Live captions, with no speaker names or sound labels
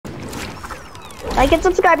Like and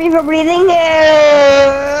subscribe if you're breathing here.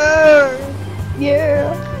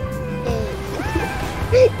 Yeah.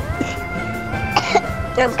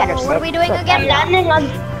 So what are we doing again? I'm landing on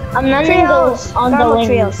the wings.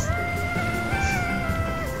 Trails.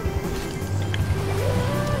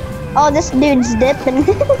 Oh, this dude's dipping.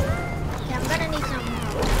 Yeah, I'm gonna need some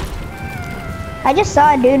help. I just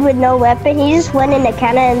saw a dude with no weapon. He just went in the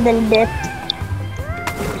cannon and then dipped.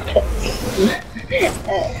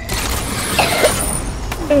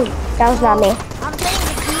 That was not me. I'm playing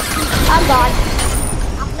with these people. Oh God.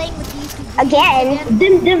 I'm playing with these people. Again?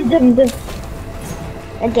 Dim.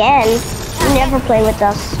 Again? You never play with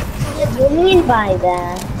us. What do you mean by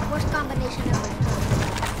that? Worst combination ever.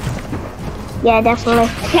 Yeah, definitely.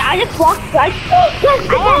 Okay, I just walked. I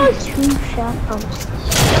have 2 shotguns.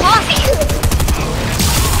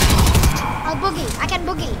 I'll boogie. I can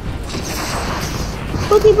boogie.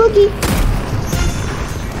 Boogie.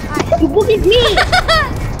 You boogied me.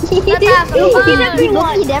 Let's have some fun. He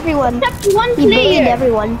boogied everyone. Except one He boogied player.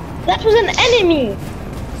 everyone. That was an enemy.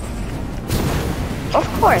 Of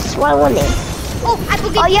course. Why wouldn't he? Oh, I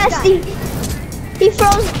boogied. Oh yes, he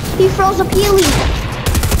froze a peely.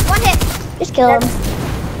 One hit. Just kill him.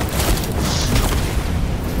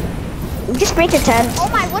 Just break the tent. Oh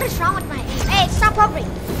my, what is wrong with my aim? Hey, stop hovering.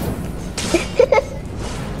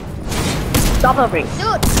 Stop hovering.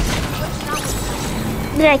 Dude, what's wrong with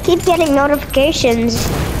me? Dude, I keep getting notifications.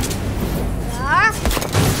 Yeah.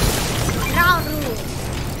 Ground rule.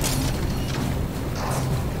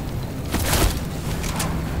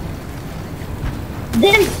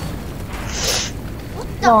 Then.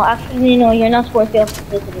 No, actually, no. You're not supposed to have to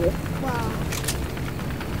do this. Wow.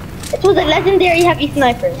 It was a legendary heavy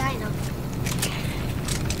sniper. Yeah, I know.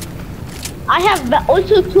 I have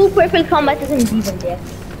also 2 purple combatants in demon there.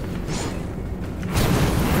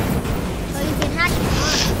 So you've been hacking,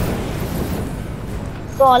 huh?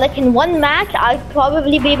 So like in one match, I'll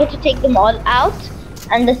probably be able to take them all out.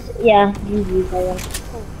 And this, yeah, GG's, I won.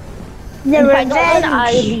 The If I don't win, revenge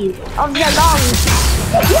I leave. of the long.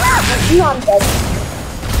 No, I'm dead.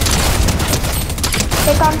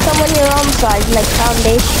 Take on someone your own size, like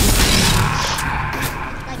Foundation.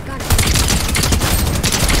 Like gun.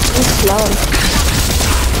 And slow.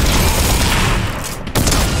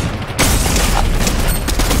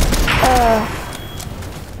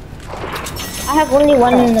 I have only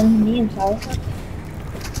one in the medium size.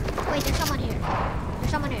 Wait, there's someone here.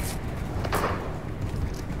 There's someone here.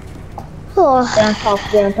 Oh,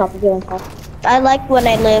 They're on top. I like when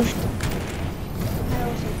I live. I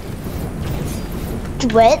also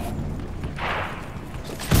What?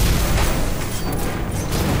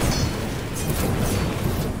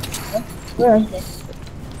 Where is this?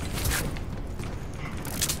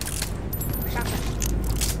 shotgun.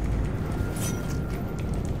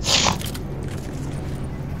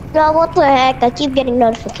 No, what the heck? I keep getting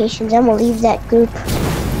notifications. I'm gonna leave that group.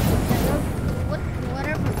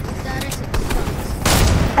 Whatever that is, it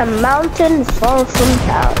sucks. A mountain far from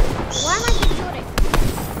town. Why am I keep shooting?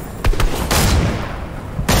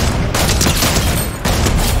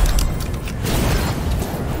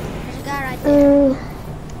 There's a guy right there.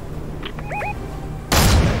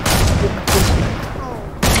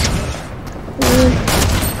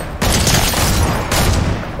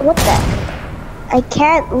 What the? I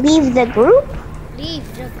can't leave the group? Leave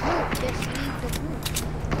the group. Just leave the group.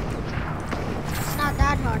 It's not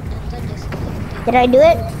that hard. Just leave Did I do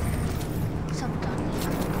it? sometimes.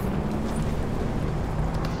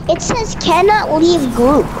 It says cannot leave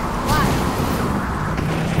group. Why?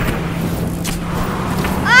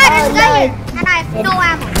 Ah, there's a guy here, and I have no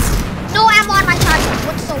ammo. No ammo on my shotgun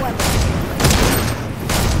whatsoever.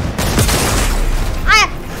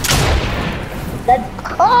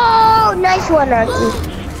 Oh, nice one, Archie.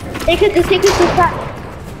 Take it to that.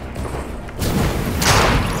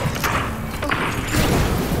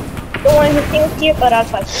 Don't worry, his thing is here, but I'll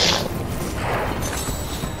fight.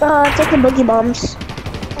 Take the boogie bombs.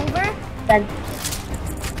 Over? Then.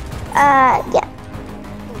 Yeah.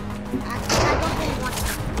 I don't really want to.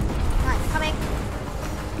 Alright, coming.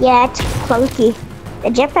 Yeah, it's clunky. The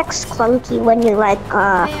jetpack's clunky when you like,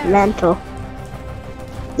 mental.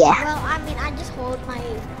 Yeah. Well, I mean, I just hold my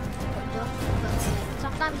jump, but like,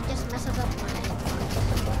 sometimes it just messes up my.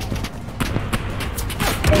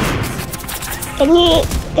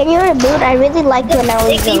 Can you reboot? I really liked when I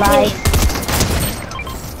was alive.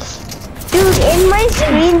 Dude, in my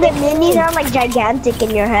screen, the minis are like gigantic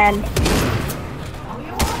in your hand.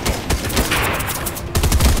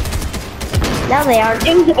 Now they are.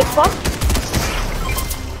 Into the fuck?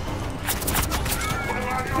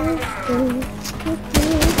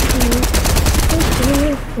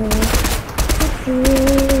 Okay,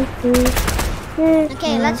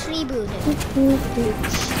 let's reboot it.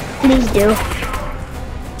 Please do.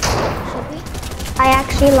 Should we? I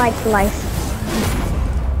actually like life.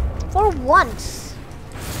 For once.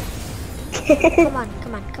 Come on.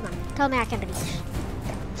 Tell me I can reach.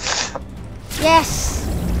 Yes.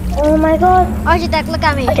 Oh my god. Architect, look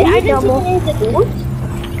at me. I didn't double. see the loot.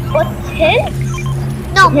 What's his?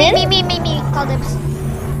 No, me. Call them.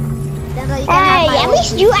 Denza, you can have Hey, my at own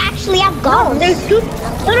least loot. you actually have No, guns. there's loot.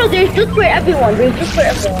 No, there's loot for everyone. There's loot for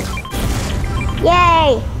everyone.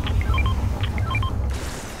 Yay!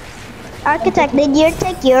 Architect, did you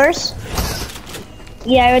take yours?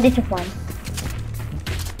 Yeah, I already took one.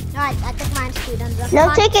 Alright, I took mine too. Denza, No come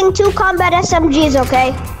on. taking 2 combat SMGs,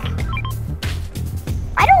 okay?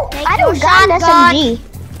 I Take don't your got an shotgun. SMG.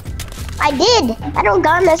 I did. I don't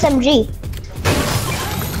got an SMG.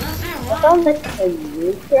 That sounds like a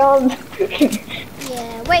neutral.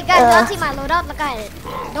 Yeah. Wait, guys, don't see my loadout. Look at it.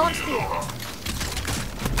 Don't steal.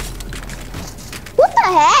 What the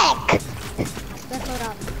heck? Let's load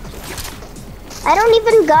up. I don't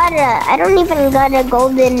even got a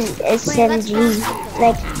golden SMG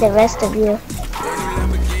like the rest of you.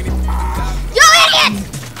 You idiot!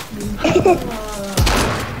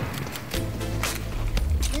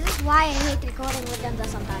 This is why I hate recording with Denza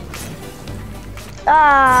sometimes.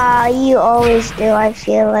 Ah, you always do, I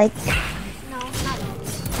feel like. No, not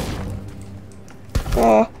always.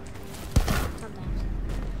 Eh. Sometimes.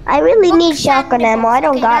 I really need Books and shotgun ammo. I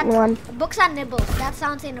don't nibbles. got Okay, one. Books and nibbles. That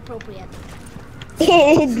sounds inappropriate.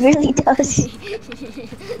 It really does.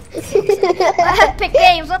 Pick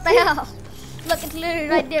games. What the hell? Look, it's literally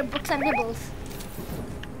right there. Books and nibbles.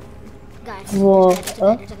 Guys. Whoa.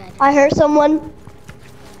 There's a guy. I heard someone.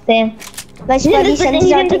 Same. My spidey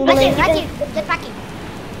senses are tingling. Right here. Get back in.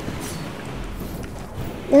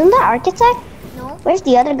 Isn't that architect? No. Where's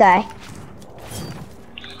the other guy?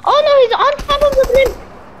 Oh no, he's on top of the blimp.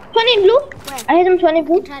 20 blue. Where? I hit him 20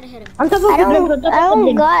 blue. Try to hit him. On top of I the blimp. don't. On top I of the don't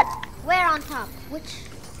blimp. got. Where on top? Which?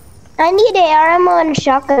 I need AR ammo and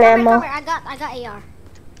shotgun Come ammo. here. I got AR.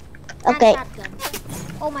 Okay. And shotgun.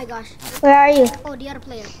 Oh my gosh. Where are you? Oh, the other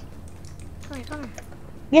player. Come here.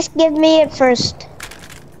 Just give me it first.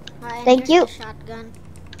 Alright, Thank here's you. the shotgun.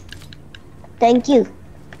 Thank you.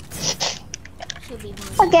 Should be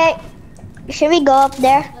more. Okay. Should we go up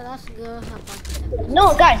there? Let's go hop on.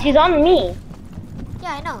 No, guys, he's on me.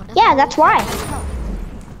 Yeah, I know. Yeah, that's why.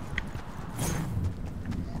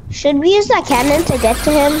 Should we use that cannon to get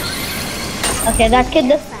to him? Okay, that kid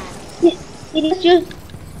does. He just used.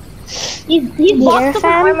 He's boxed up on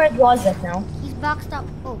fan? armored walls right now. He's boxed up.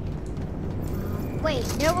 Oh. Wait,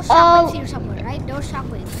 there was Oh. shockwaves here somewhere, right? There was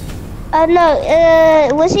shockwaves. No,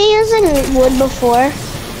 was he using wood before?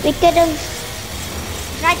 We could have.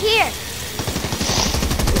 Right here.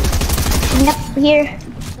 Yep, here. Okay.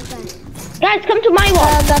 Guys, come to my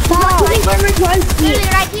wall. The top. Using armored walls. Literally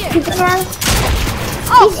right here. He's around.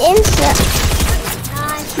 Oh, He's inside.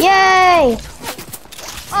 nice. Yay!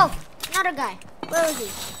 Oh, another guy. Where is he?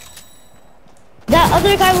 That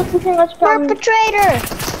other guy was pushing us from. Perpetrator!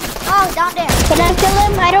 Oh, down there. Can I kill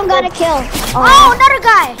him? I don't got a kill. Oh, another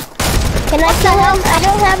guy. Can I kill him? I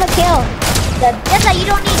don't have a kill. Denza, you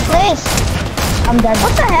don't need Please. I'm dead.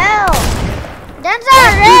 What the hell? Denza,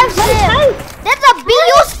 res him. Denza, be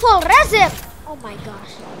useful. Res him. Oh my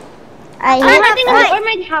gosh. I I'm hit hiding in Wait. the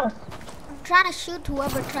armored house. I'm trying to shoot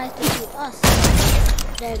whoever tries to shoot us.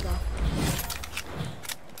 There you go.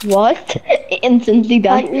 What? Instantly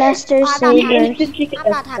died. Master I'm not Savior. hacking. I'm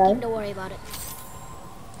not hacking. Don't worry about it.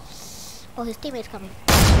 Oh, his teammate's coming.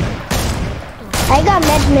 I got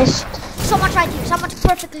med mist. Someone's right here. Someone's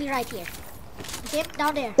perfectly right here. Okay,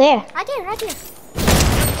 down there. There. Right here, right here.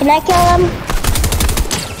 Can I kill him?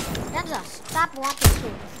 Denza, stop wanting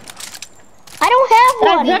kills. I don't have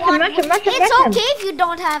one. Rush him, rush him, rush him, It's rush him. okay if you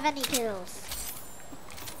don't have any kills.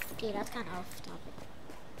 Okay, that's kind of off topic.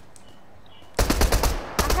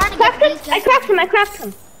 I'm trying to get Cracked him. these I guys. cracked him. I cracked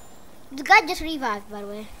him. The guy just revived, by the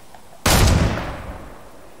way.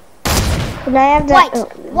 Can I have that?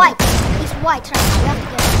 White, white. He's white right now. We have to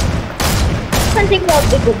get him. Something called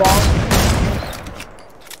Big Ball.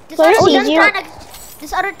 This Where other is he? team's You- trying to.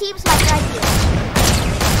 This other team's like right here.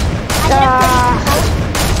 I hit him pretty close.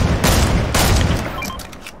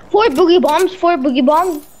 4 boogie bombs. 4 boogie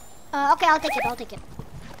bombs. Okay, I'll take it. I'll take it.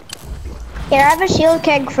 Here, I have a shield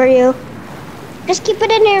keg for you. Just keep it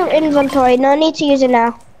in your inventory. No need to use it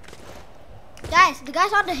now. Guys, the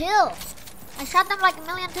guy's on the hill. I shot them like a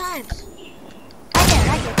million times. Right there,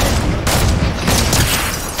 right here.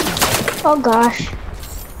 Oh gosh.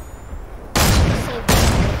 Saved him.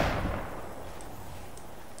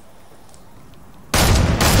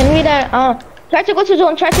 Can we Try to go to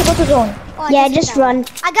zone. Try to go to zone. Oh, Yeah, hit just that one. run.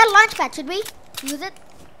 I got a launch pad. Should we use it?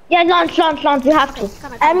 Yeah, launch. You have to.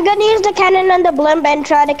 Come on. I'm gonna use the cannon and the blimp and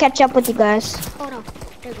try to catch up with you guys. Oh no,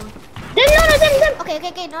 they're going. Then. Okay.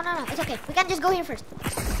 No. It's okay. We can just go here first.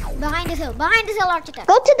 Behind this hill, architect.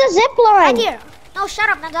 Go to the zip Right line. here. No, shut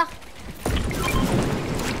up, Denza.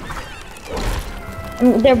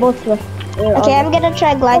 They're both here. Okay, I'm gonna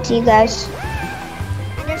try glide to you guys.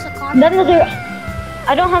 And there's a car. Then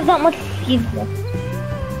I don't have that much speed left.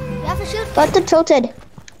 You have a shield Go kick. to tilted.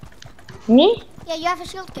 Me? Yeah, you have a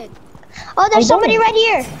shield kick. Oh, there's I somebody don't. right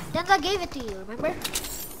here. Denza gave it to you, remember?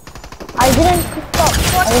 I didn't pick up.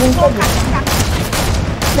 I didn't pick it.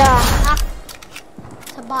 Nah,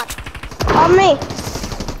 It's a bot. on me.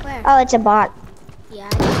 Where? Oh, it's a bot. Yeah, I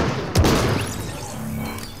just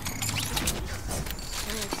Nice.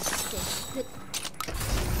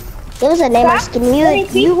 It was a name I skin.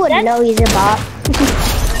 You wouldn't know he's a bot.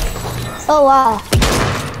 Oh wow.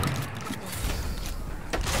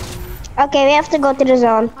 Okay, we have to go to the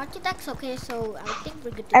zone. Architect's okay, so I think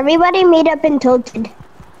we're good to Everybody meet up in tilted.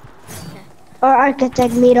 Or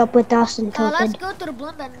architect meet up with us in Let's tilted. go to the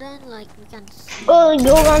blimp and then like we can see. Go on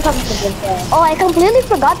top of the blimp. Oh, I completely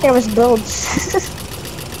forgot there was builds.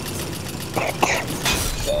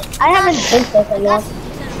 I haven't built this a lot.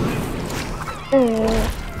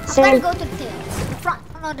 Let's Same. go to the tail. The front.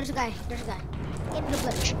 Oh no, there's a guy. In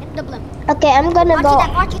the blimp. Okay, I'm gonna go.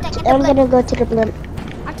 Architect in the I'm blimp. gonna go to the blimp.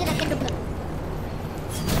 Architect in the blimp.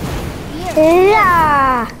 Here.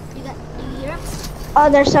 Yeah. Do you hear him? Oh,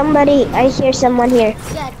 there's somebody. I hear someone here.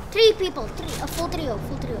 Yeah, 3 people. A full trio.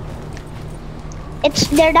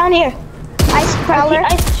 They're down here. Ice crawler.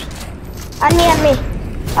 On me.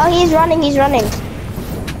 Oh, he's running. These are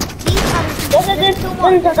there's 2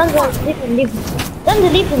 more. Leave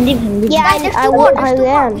him. Yeah, Guys, there's 2 more. I There's 2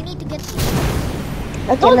 more. am. We need to get these.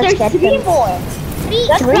 Okay, Oh, let's there's get 3 them. more. 3.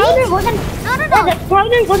 That Prowler wasn't. No. That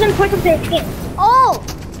Prowler wasn't part of their team. Oh.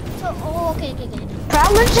 So, okay.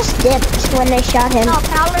 Prowler just dipped when they shot him. No,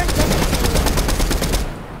 Prowler's just.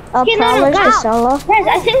 Oh, Okay, no, Prowler's guys. just solo. Guys,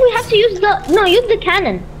 I think we have to use the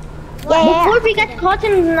cannon. Yeah. Before we get caught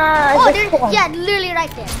in Oh, the there's, storm. yeah, literally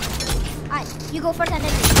right there. Alright, you go first and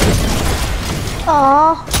then me.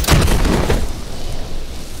 Oh,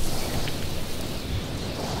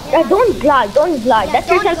 Don't glide. Yeah, Let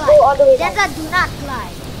don't yourself glide. go all the way down. Denza, do not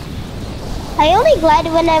glide. I only glide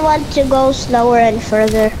when I want to go slower and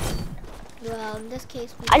further. Well, in this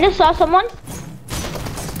case, we I just saw someone.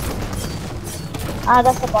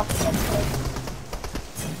 That's the boss.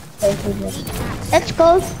 Let's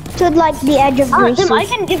go to like the edge of Tim, Greece. I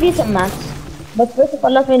can give you some mats. But first of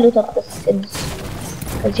all, let me loot up the skins.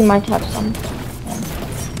 Because you might have some. can't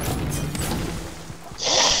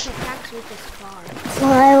reach this far.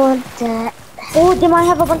 Oh, I want that. Oh, they might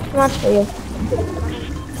have a bunch of mats for you.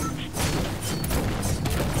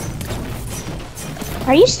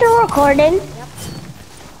 Are you still recording? Yep.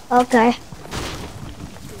 Okay.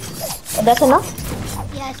 Oh, that's enough?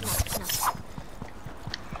 Yeah, it's not.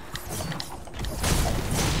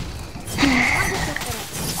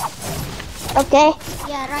 Okay.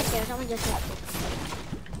 Yeah, right there. Someone just left it.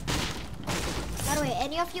 By the way,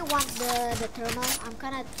 any of you want the thermal? I'm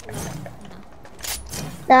kind of,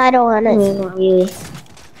 No, I don't want it. Not really.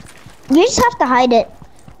 You just have to hide it.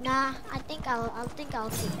 Nah, I think I'll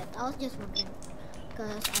keep it. I was just wondering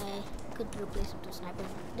because I could replace it with a sniper.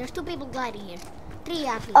 There's 2 people gliding here. 3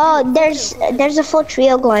 actually. Oh, Three. there's a full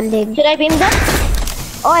trio gliding. Should I beam them?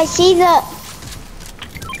 Oh, I see the.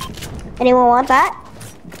 Anyone want that?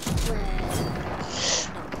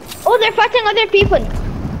 Oh, they're fighting other people.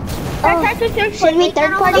 Try to search for Should we me.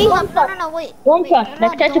 third party? No, wait. Don't Wait, trust. no,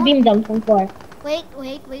 Let's try to don't. beam them from far. Wait for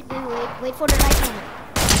the right moment.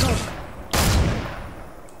 Go.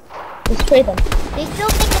 Just spray them. They still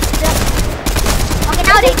think it's them. Okay,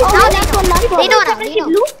 now they know. They know now.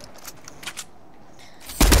 Blue?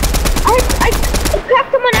 I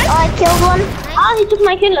cracked someone else. Oh, I killed one. Ah, he took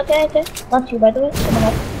my kill. Okay. Not you, by the way. Someone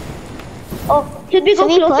else. Oh, should we go Should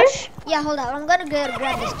we closer? push? Yeah, hold on. I'm gonna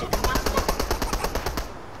grab this chicken.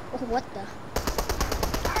 Oh, what the?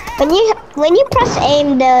 When you press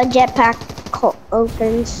aim, the jetpack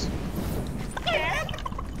opens.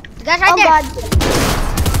 The guy's right Oh there. god.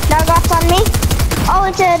 Knockoffs on me. Oh,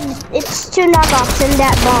 it's 2 knockoffs in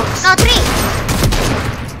that box. No,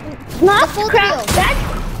 3. Not full crap. trio. That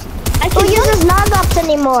I Who can use. uses knockoffs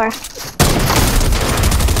anymore?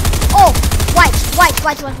 Oh, white.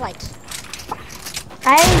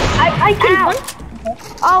 I killed Ow. one.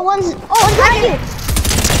 Oh, one's right here.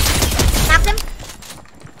 Knocked him.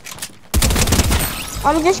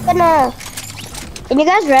 I'm just gonna. Can you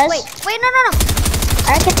guys res? Wait, no.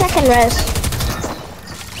 Architect and res.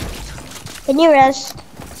 Can you rest?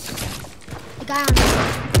 The guy on me.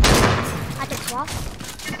 I took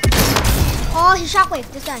 12. Oh, he shockwave.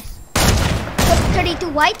 This guy's. 32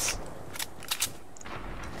 whites.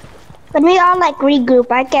 When we all like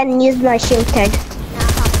regroup, I can use my shield tag.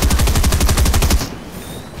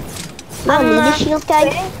 Nah, You don't need a shield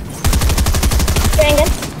tag.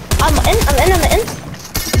 I'm in.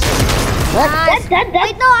 nice. That.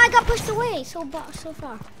 Wait, no, I got pushed away so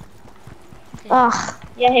far. Okay. Ugh.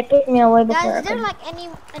 Yeah, he pushed me away before. Guys, is there like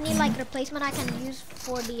any like replacement I can use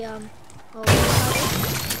for the oh, what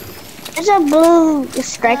There's a blue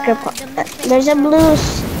striker. There's a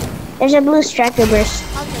blue striker burst.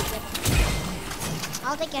 I'll take it.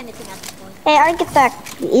 I'll take anything at this point. Hey,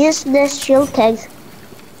 architect, use this shield tag.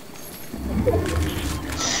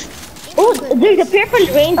 Oh, there's a purple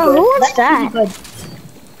rainbow. Oh, who wants That's that? really good.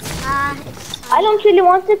 It's, I don't really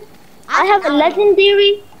want it. I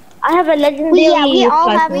have a legendary. Yeah, we all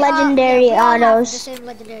have legendary we all have the autos. same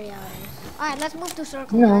legendary autos. Alright, let's move to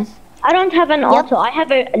circle, No, guys. I don't have an auto. I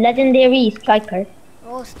have a legendary striker.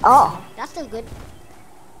 Oh. That's still good.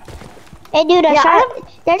 Hey, dude, Yeah,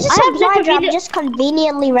 there's a I have supply like a drop video- just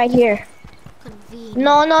conveniently right here. Convenient.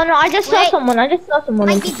 No. I just saw Wait. someone. Might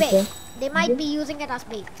in be TikTok. bait. They might be using it as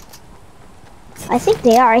bait. I think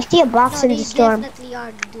they are. I see a box No, in they the storm. definitely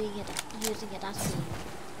are using it as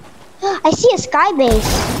bait. I see a sky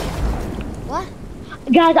base. What?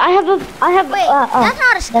 Guys, I have. Wait, that's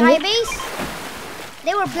not a sky base.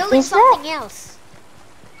 They were building Is that? something else.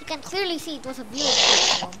 You can clearly see it was a viewing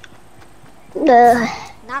platform.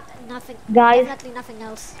 Nothing. Guys. Definitely nothing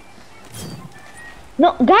else.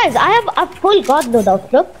 No, guys, I have a full god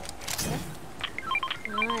loadout. Look.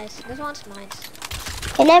 Nice. This one's nice.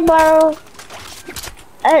 Can I borrow?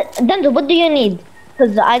 Denza, what do you need?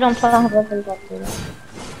 Because I don't have a full god loadout.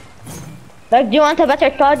 Like, do you want a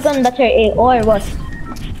better shotgun, better A, or what?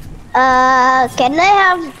 Can I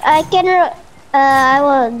have? I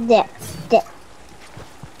will.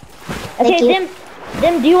 Okay, you.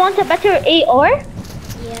 then do you want a better A or?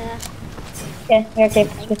 Yeah. Okay, here, take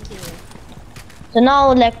Thank this. you. So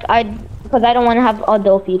now, like, because I don't want to have all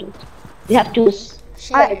the OP loots. We have to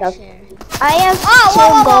Share. it out. I have Oh,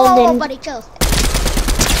 two whoa, golden. buddy, chill.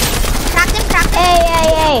 Cracked him.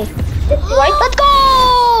 Hey! Right? Let's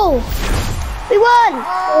go! We won!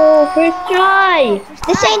 Oh, first try!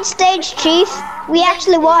 This ain't stage, Chief. We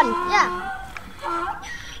actually won. Yeah.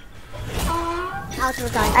 Outro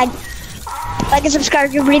time. Like and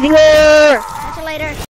subscribe to Breathing. Catch you later.